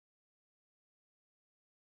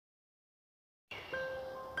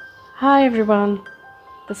Hi everyone,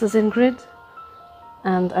 this is Ingrid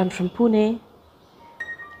and I'm from Pune.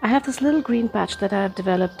 I have this little green patch that I have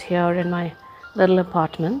developed here in my little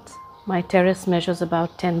apartment. My terrace measures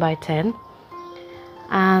about 10 by 10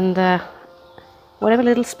 and whatever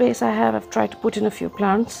little space I have, I've tried to put in a few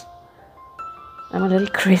plants. I'm a little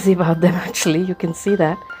crazy about them actually, you can see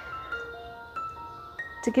that.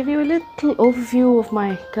 To give you a little overview of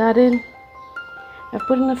my garden, I've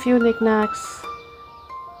put in a few knickknacks,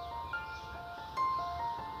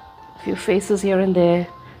 a few faces here and there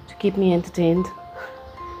to keep me entertained.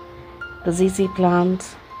 The ZZ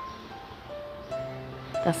plant,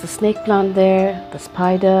 that's the snake plant there, the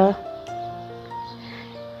spider,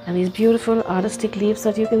 and these beautiful artistic leaves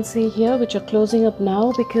that you can see here, which are closing up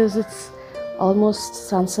now because it's almost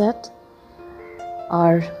sunset,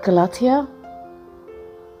 are calathea.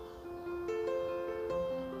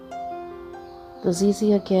 The ZZ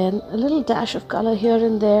again, a little dash of color here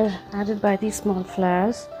and there added by these small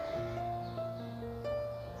flowers.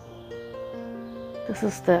 This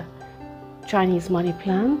is the Chinese money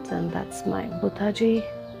plant, and that's my Buddhaji,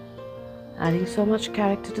 adding so much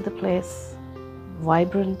character to the place,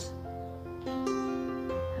 vibrant.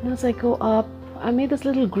 And as I go up, I made this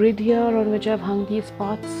little grid here on which I've hung these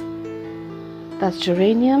pots. That's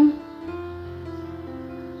geranium.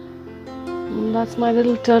 And that's my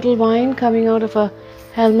little turtle vine coming out of a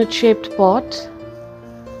helmet-shaped pot.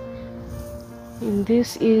 And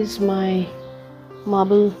this is my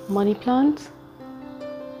marble money plant.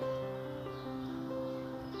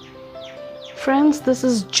 Friends, this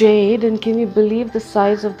is jade, and can you believe the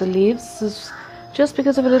size of the leaves? This is just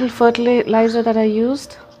because of a little fertilizer that I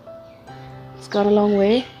used. It's gone a long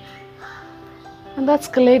way. And that's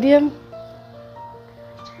caladium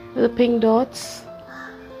with the pink dots.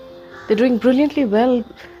 They're doing brilliantly well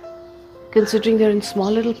considering they're in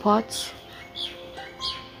small little pots.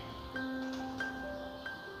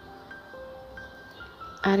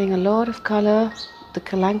 Adding a lot of color, the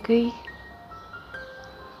kalanki.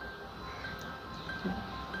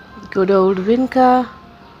 Good old Vinca,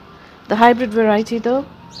 the hybrid variety though.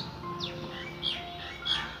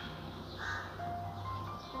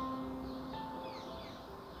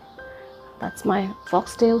 That's my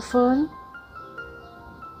foxtail fern.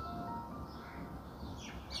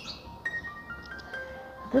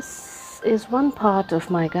 This is one part of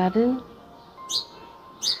my garden.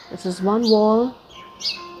 This is one wall.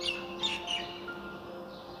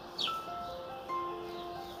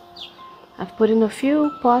 I've put in a few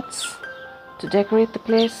pots to decorate the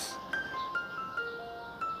place.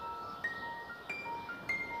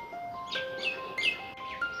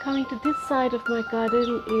 Coming to this side of my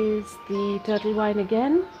garden is the turtle vine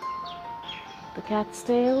again, the cat's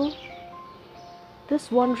tail. This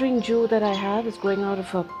wandering Jew that I have is growing out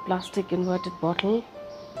of a plastic inverted bottle.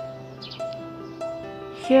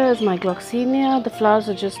 Here is my gloxinia. The flowers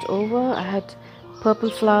are just over. I had purple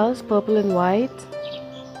flowers, purple and white.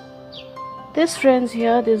 This, friends,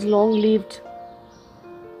 here, this long-leaved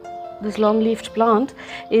plant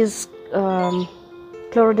is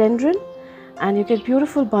chlorhodendron, and you get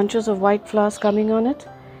beautiful bunches of white flowers coming on it.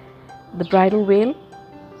 The bridal veil,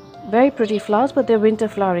 very pretty flowers, but they're winter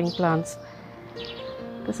flowering plants.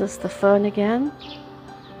 This is the fern again.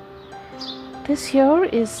 This here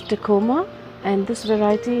is Tacoma, and this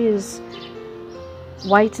variety is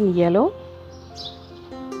white and yellow.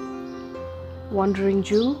 Wandering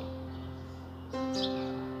Jew.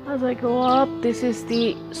 As I go up, this is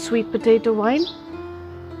the sweet potato vine.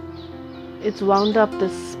 It's wound up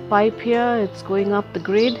this pipe here, it's going up the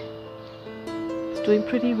grade. It's doing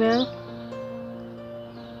pretty well.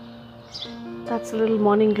 That's a little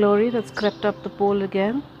morning glory that's crept up the pole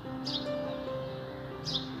again.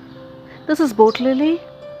 This is boat lily.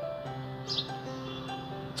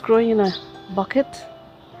 It's growing in a bucket.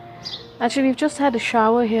 Actually, we've just had a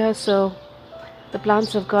shower here, so the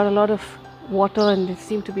plants have got a lot of water and they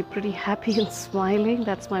seem to be pretty happy and smiling.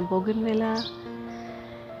 That's my bougainvillea.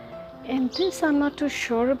 And this, I'm not too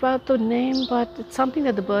sure about the name, but it's something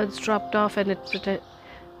that the birds dropped off and it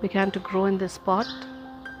began to grow in this pot.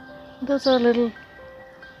 Those are little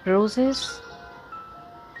roses.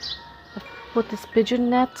 I've put this pigeon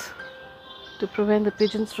net to prevent the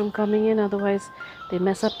pigeons from coming in, otherwise they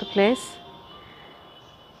mess up the place.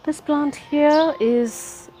 This plant here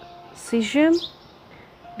is Sijium.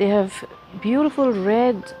 They have beautiful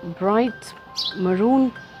red, bright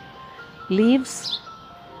maroon leaves.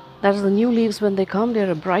 That is the new leaves when they come. They're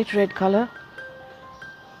a bright red color.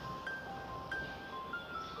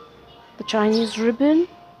 The Chinese ribbon.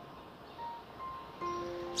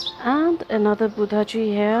 And another Buddhaji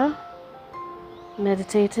here,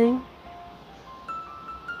 meditating.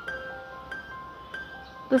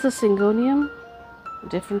 This is Syngonium, a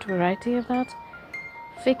different variety of that.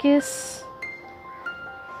 Ficus.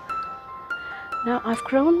 Now I've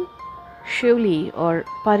grown Shivli or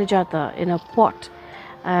Parijata in a pot,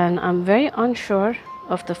 and I'm very unsure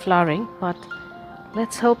of the flowering, but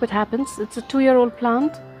let's hope it happens. It's a 2-year-old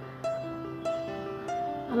plant,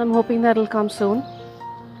 and I'm hoping that it'll come soon.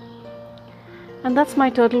 And that's my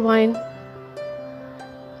turtle vine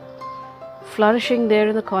flourishing there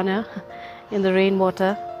in the corner in the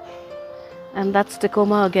rainwater. And that's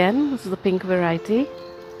Tacoma again. This is the pink variety.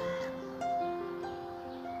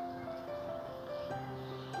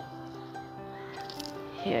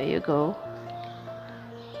 Here you go.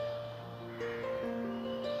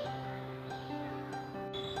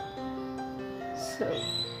 So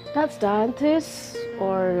that's Dianthus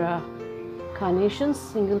or carnations,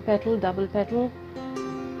 single petal, double petal,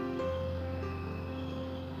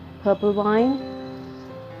 purple vine.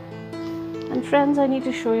 And friends, I need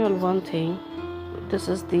to show you all one thing. This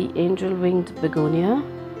is the angel winged begonia.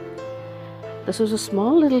 This was a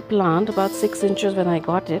small little plant, about 6 inches when I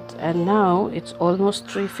got it, and now it's almost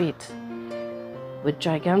 3 feet with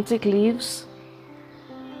gigantic leaves.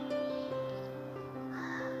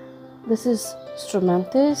 This is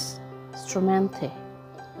Stromanthe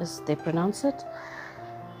as they pronounce it,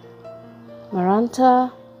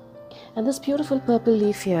 Maranta, and this beautiful purple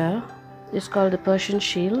leaf here is called the Persian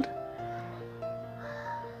shield.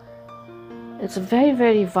 It's a very,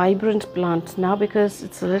 very vibrant plant now because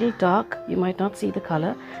it's a little dark. You might not see the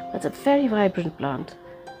color, but it's a very vibrant plant.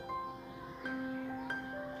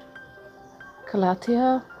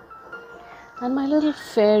 Calathea, and my little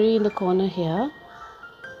fairy in the corner here,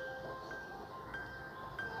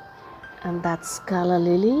 and that's Scala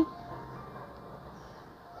lily.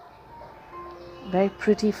 Very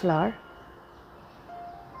pretty flower.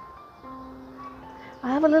 I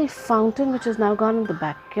have a little fountain which has now gone in the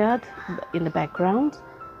backyard, in the background,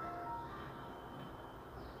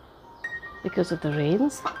 because of the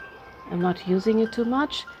rains. I'm not using it too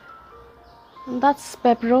much. And that's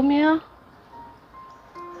peperomia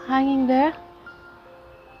hanging there.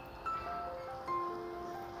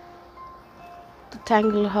 The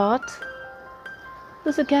tangle heart.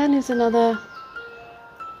 This again is another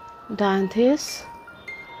Dianthus.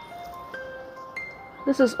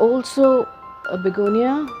 This is also a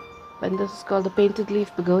begonia, and this is called the painted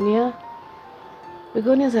leaf begonia.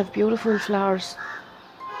 Begonias have beautiful flowers.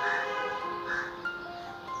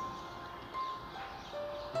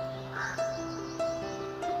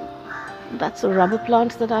 That's a rubber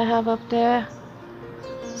plant that I have up there.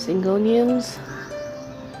 Syngoniums.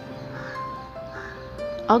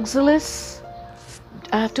 Oxalis.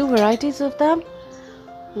 I have 2 varieties of them.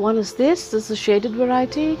 One is this is a shaded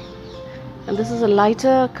variety, and this is a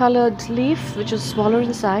lighter colored leaf which is smaller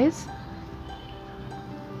in size.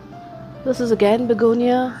 This is again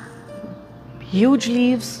begonia, huge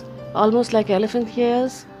leaves, almost like elephant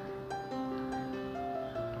ears.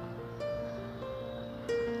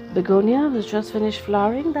 Begonia was just finished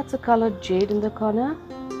flowering. That's a colored jade in the corner.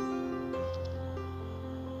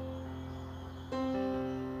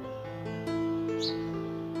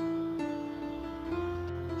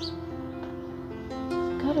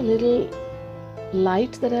 Got a little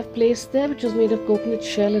light that I've placed there, which is made of coconut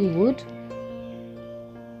shell and wood.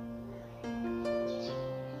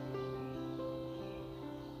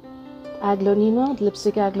 Aglonema,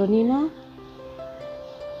 lipstick aglonema.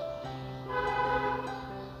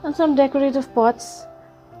 And some decorative pots.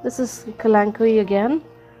 This is Kalanchoe again.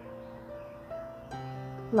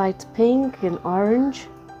 Light pink and orange.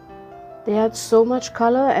 They add so much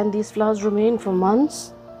color, and these flowers remain for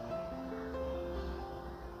months.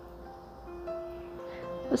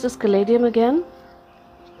 This is Caladium again.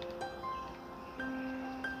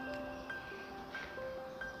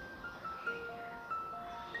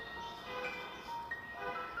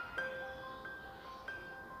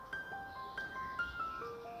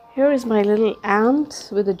 Here is my little ant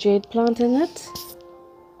with a jade plant in it.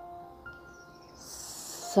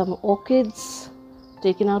 Some orchids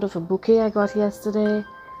taken out of a bouquet I got yesterday.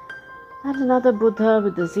 And another Buddha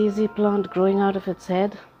with the ZZ plant growing out of its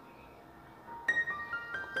head.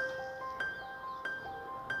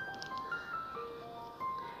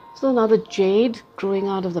 So another jade growing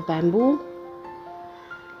out of the bamboo.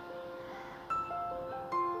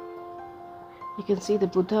 You can see the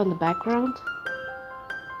Buddha in the background.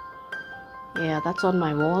 Yeah, that's on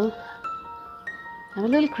my wall. I'm a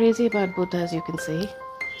little crazy about Buddha, as you can see.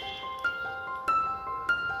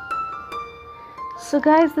 So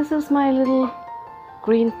guys, this is my little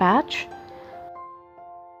green patch.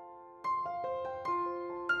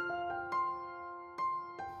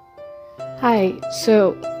 Hi,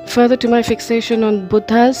 so further to my fixation on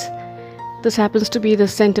Buddhas, this happens to be the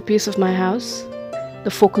centerpiece of my house, the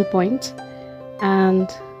focal point, and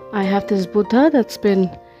I have this Buddha that's been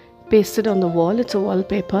pasted on the wall. It's a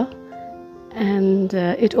wallpaper, and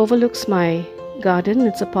it overlooks my garden.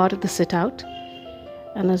 It's a part of the sit out,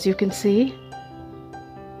 and as you can see,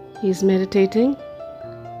 he's meditating,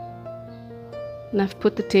 and I've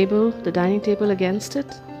put the dining table against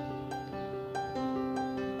it,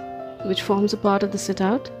 which forms a part of the sit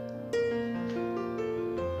out,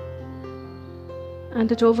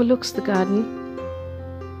 and it overlooks the garden,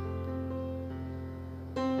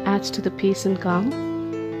 adds to the peace and calm.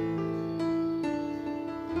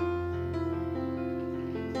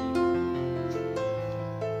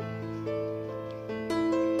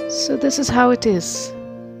 So this is how it is.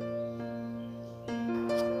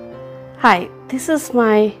 Hi, this is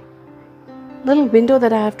my little window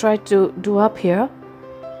that I have tried to do up here.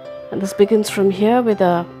 And this begins from here with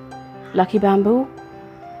a lucky bamboo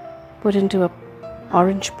put into a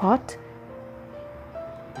orange pot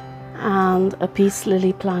and a peace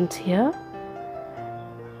lily plant here.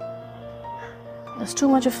 There's too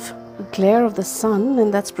much of glare of the sun,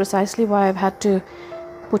 and that's precisely why I've had to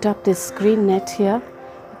put up this green net here,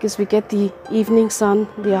 because we get the evening sun,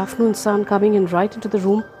 the afternoon sun coming in right into the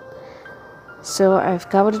room. So I've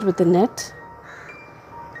covered it with the net.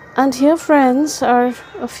 And here, friends, are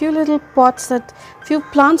a few little plants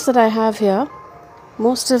that I have here,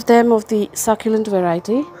 most of them of the succulent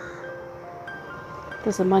variety.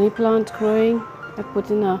 There's a money plant growing. I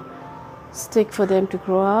put in a stick for them to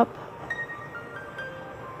grow up.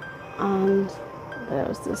 And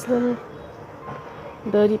there's this little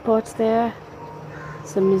birdie pot there.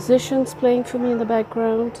 Some musicians playing for me in the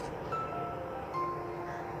background.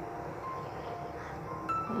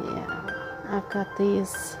 I've got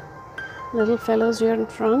these little fellows here in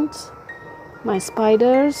front, my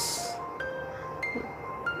spiders.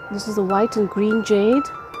 This is the white and green jade.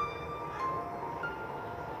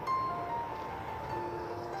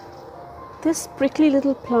 This prickly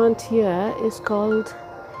little plant here is called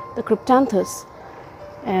the cryptanthus,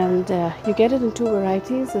 and you get it in two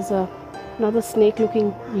varieties. There's another snake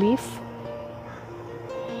looking leaf,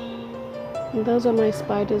 and those are my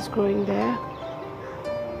spiders growing there.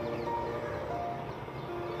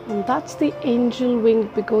 And that's the angel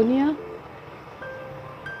winged begonia.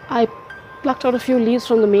 I plucked out a few leaves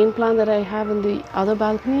from the main plant that I have in the other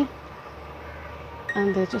balcony,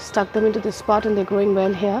 and they just stuck them into this pot, and they're growing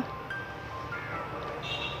well here.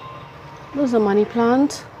 There's a money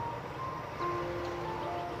plant.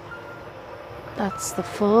 That's the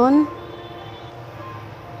fern.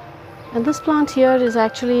 And this plant here is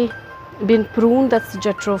actually been pruned. That's the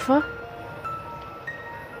jatropha.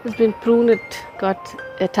 It's been pruned, it got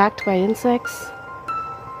attacked by insects.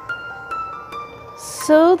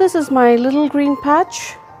 So this is my little green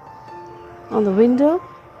patch on the window,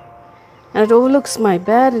 and it overlooks my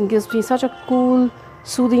bed and gives me such a cool,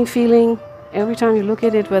 soothing feeling every time you look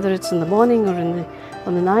at it, whether it's in the morning or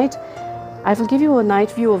on the night. I will give you a night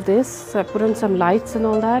view of this. So I put on some lights and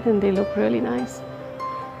all that, and they look really nice.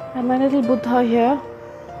 And my little Buddha here,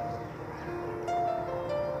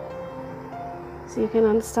 so you can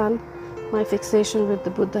understand my fixation with the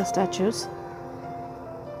Buddha statues.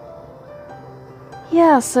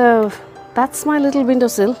 Yeah, so that's my little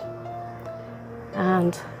windowsill,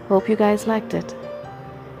 and hope you guys liked it.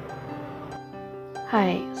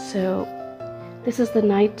 Hi, so this is the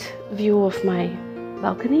night view of my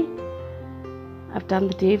balcony. I've done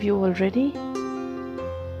the day view already.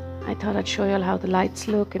 I thought I'd show you all how the lights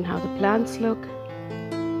look and how the plants look.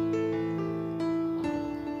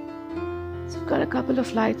 Got a couple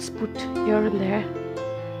of lights put here and there.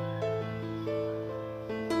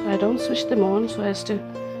 I don't switch them on so as to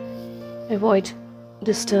avoid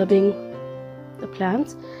disturbing the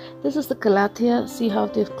plants. This is the calathea. See how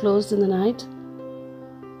they've closed in the night?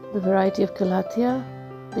 The variety of calathea.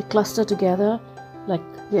 They cluster together like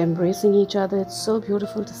they're embracing each other. It's so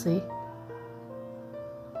beautiful to see.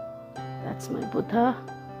 That's my Buddha.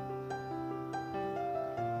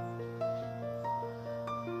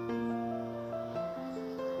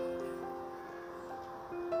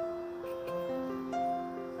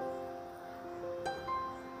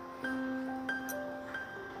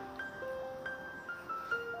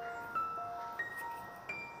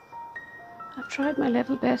 I've tried my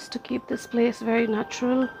level best to keep this place very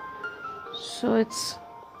natural, so it's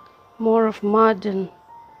more of mud and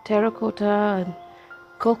terracotta and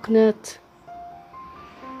coconut,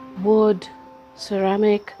 wood,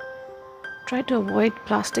 ceramic. Tried to avoid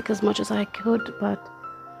plastic as much as I could, but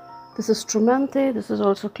this is Strumante. This is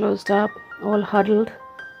also closed up, all huddled.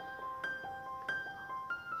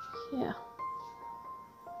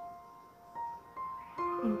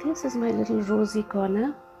 This is my little rosy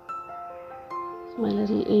corner. My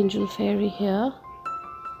little angel fairy here.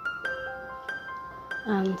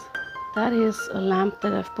 And that is a lamp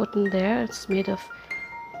that I've put in there. It's made of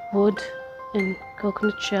wood and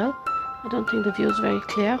coconut shell. I don't think the view is very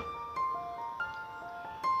clear.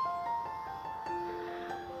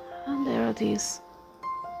 And there are these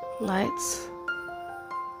lights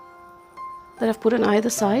that I've put on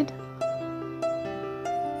either side.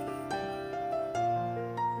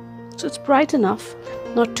 So it's bright enough,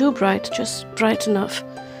 not too bright, just bright enough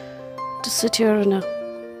to sit here on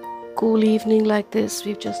a cool evening like this.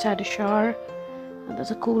 We've just had a shower and there's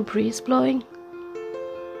a cool breeze blowing.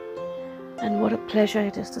 And what a pleasure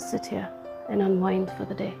it is to sit here and unwind for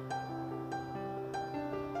the day.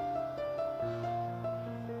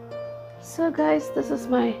 So guys, this is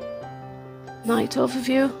my night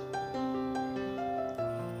overview.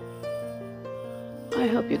 I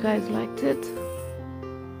hope you guys liked it.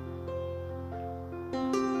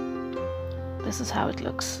 This is how it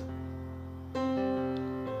looks.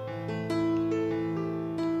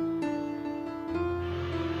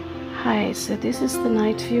 Hi, so this is the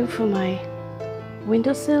night view from my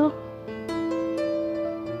windowsill.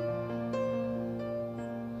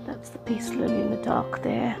 That's the peace lily in the dark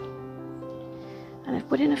there. And I've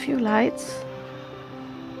put in a few lights.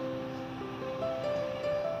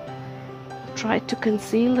 I've tried to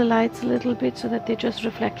conceal the lights a little bit so that they just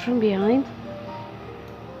reflect from behind.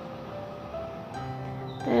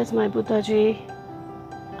 There's my Buddhaji,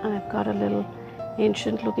 and I've got a little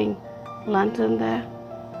ancient looking lantern there.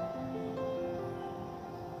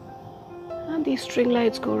 And these string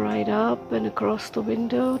lights go right up and across the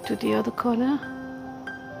window to the other corner.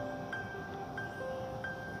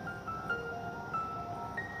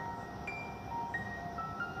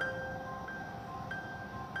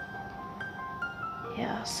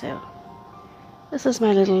 Yeah, so this is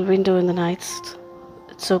my little window in the night.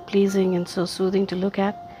 It's so pleasing and so soothing to look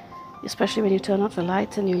at, especially when you turn off the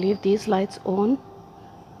lights and you leave these lights on.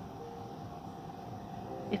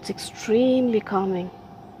 It's extremely calming.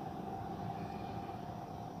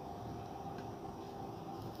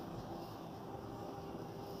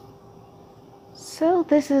 So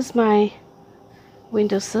this is my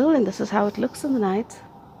windowsill and this is how it looks in the night.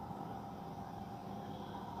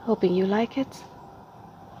 Hoping you like it.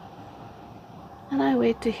 And I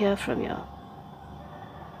wait to hear from you.